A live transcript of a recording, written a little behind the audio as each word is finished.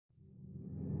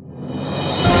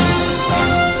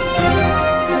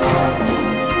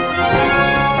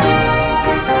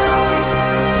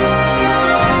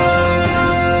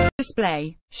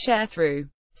display. Sharethrough.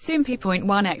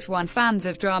 Soompi.1x1 fans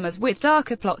of dramas with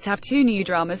darker plots have 2 new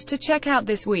dramas to check out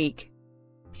this week.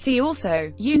 See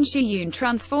also, Yoon Si-yoon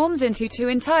transforms into 2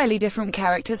 entirely different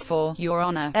characters for Your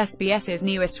Honor. SBS's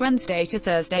newest Wednesday to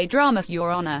Thursday drama,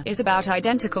 Your Honor, is about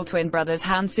identical twin brothers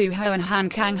Han Soo-ho and Han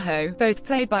Kang-ho, both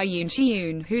played by Yoon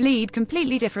Si-yoon, who lead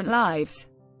completely different lives.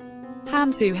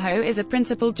 Han Soo-ho is a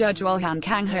principal judge while Han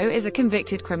Kang-ho is a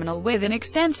convicted criminal with an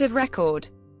extensive record.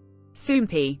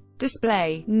 Soompi.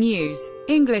 Display. News.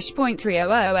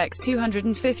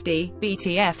 English.300x250,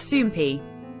 BTF Soompi.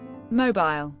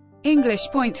 Mobile.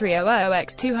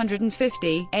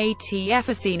 English.300x250, ATF.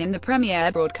 As seen in the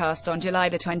premiere broadcast on July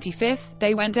the 25th,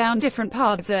 they went down different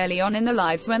paths early on in their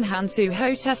lives when Han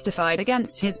Soo-ho testified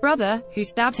against his brother, who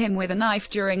stabbed him with a knife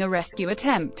during a rescue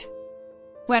attempt.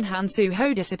 When Han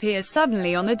Soo-ho disappears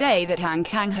suddenly on the day that Han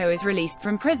Kang-ho is released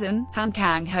from prison, Han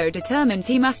Kang-ho determines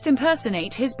he must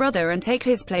impersonate his brother and take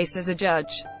his place as a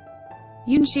judge.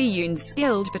 Yoon Si-yoon's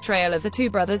skilled portrayal of the 2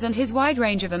 brothers and his wide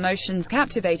range of emotions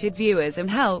captivated viewers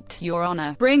and helped Your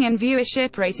Honor bring in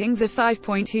viewership ratings of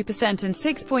 5.2% and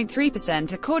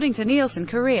 6.3% according to Nielsen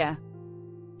Korea.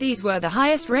 These were the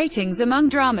highest ratings among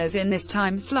dramas in this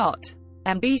time slot.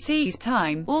 MBC's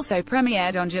Time also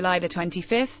premiered on July the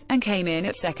 25th, and came in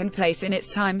at 2nd place in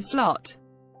its time slot.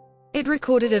 It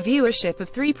recorded a viewership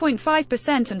of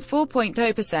 3.5% and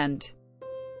 4.0%.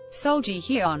 Sol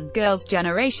Ji-hyun, Girls'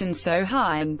 Generation So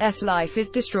Hyun's life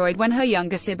is destroyed when her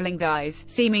younger sibling dies,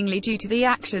 seemingly due to the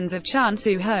actions of Chan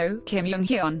Soo-ho, Kim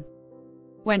Young-hyun.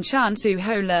 When Chan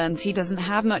Soo-ho learns he doesn't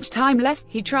have much time left,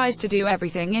 he tries to do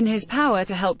everything in his power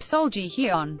to help Sol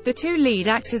Ji-hyun. The 2 lead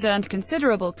actors earned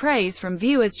considerable praise from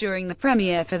viewers during the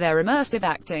premiere for their immersive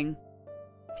acting.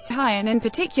 Hyun in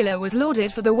particular was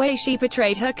lauded for the way she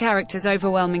portrayed her character's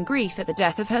overwhelming grief at the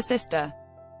death of her sister.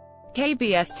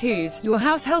 KBS 2's Your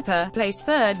House Helper placed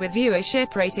 3rd with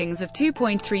viewership ratings of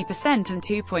 2.3% and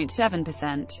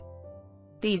 2.7%.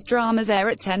 These dramas air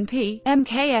at 10 p.m.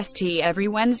 KST every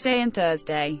Wednesday and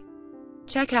Thursday.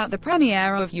 Check out the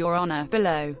premiere of Your Honor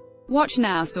below. Watch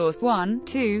now. Source 1,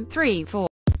 2, 3, 4.